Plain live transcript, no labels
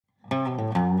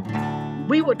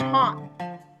We were taught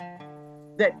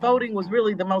that voting was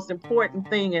really the most important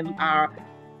thing in our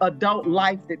adult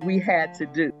life that we had to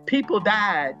do. People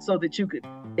died so that you could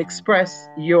express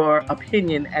your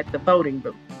opinion at the voting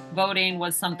booth. Voting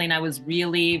was something I was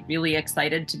really, really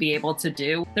excited to be able to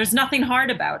do. There's nothing hard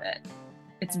about it.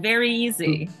 It's very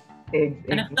easy.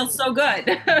 And it feels so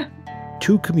good.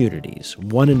 Two communities,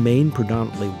 one in Maine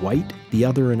predominantly white, the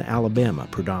other in Alabama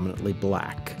predominantly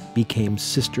black, became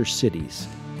sister cities.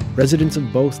 Residents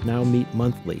of both now meet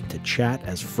monthly to chat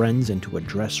as friends and to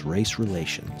address race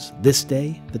relations. This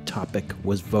day, the topic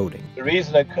was voting. The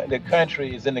reason the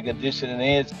country is in the condition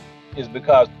it is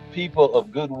because people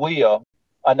of goodwill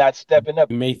are not stepping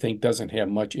up. You may think doesn't have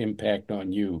much impact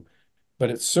on you, but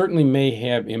it certainly may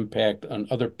have impact on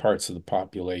other parts of the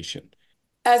population.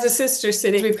 As a sister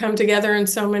city, we've come together in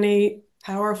so many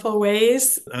powerful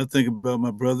ways. I think about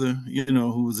my brother,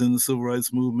 who was in the civil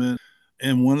rights movement.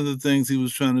 And one of the things he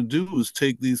was trying to do was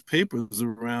take these papers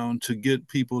around to get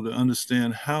people to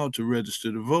understand how to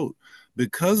register to vote.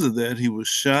 Because of that, he was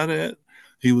shot at,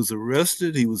 he was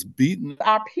arrested, he was beaten.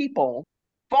 Our people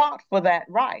fought for that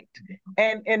right,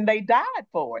 and they died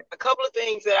for it. A couple of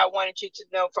things that I wanted you to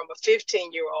know from a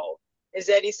 15-year-old is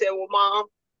that he said, well, Mom,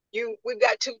 we've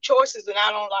got two choices and I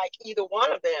don't like either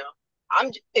one of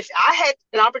them. If I had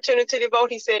an opportunity to vote,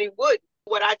 he said he would.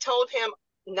 What I told him,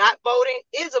 not voting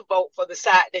is a vote for the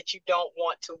side that you don't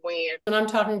want to win. And I'm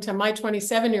talking to my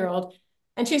 27-year-old,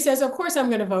 and she says, of course I'm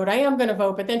going to vote. I am going to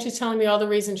vote. But then she's telling me all the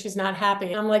reasons she's not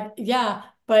happy. I'm like, yeah,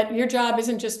 but your job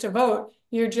isn't just to vote.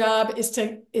 Your job is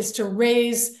to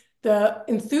raise the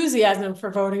enthusiasm for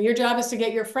voting. Your job is to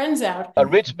get your friends out. A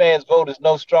rich man's vote is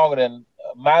no stronger than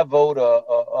my vote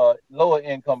or a lower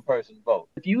income person's vote.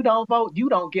 If you don't vote, you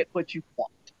don't get what you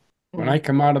want. When I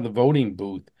come out of the voting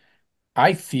booth,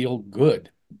 I feel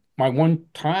good. My one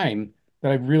time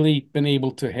that I've really been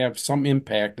able to have some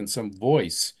impact and some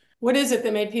voice. What is it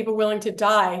that made people willing to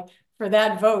die for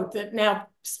that vote that now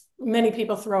many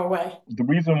people throw away? The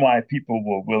reason why people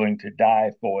were willing to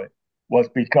die for it was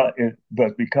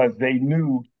because they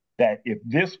knew that if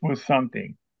this was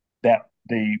something that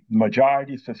the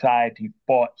majority society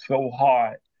fought so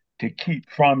hard to keep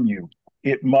from you,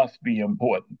 it must be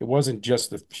important. It wasn't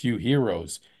just a few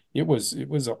heroes. It was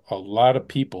a lot of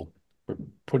people were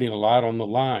putting a lot on the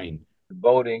line.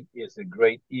 Voting is a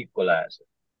great equalizer.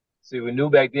 See, we knew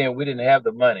back then we didn't have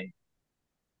the money.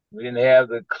 We didn't have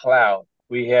the clout.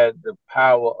 We had the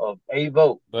power of a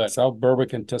vote. But South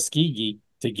Berwick and Tuskegee,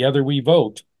 together we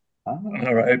vote. All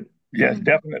right. Yes,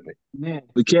 definitely.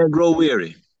 We can't grow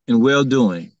weary in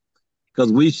well-doing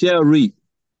because we shall reap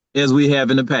as we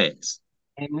have in the past.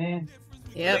 Amen.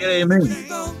 Yep. Amen.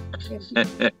 No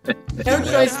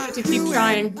choice but to keep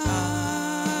trying.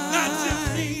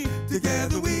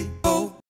 Together we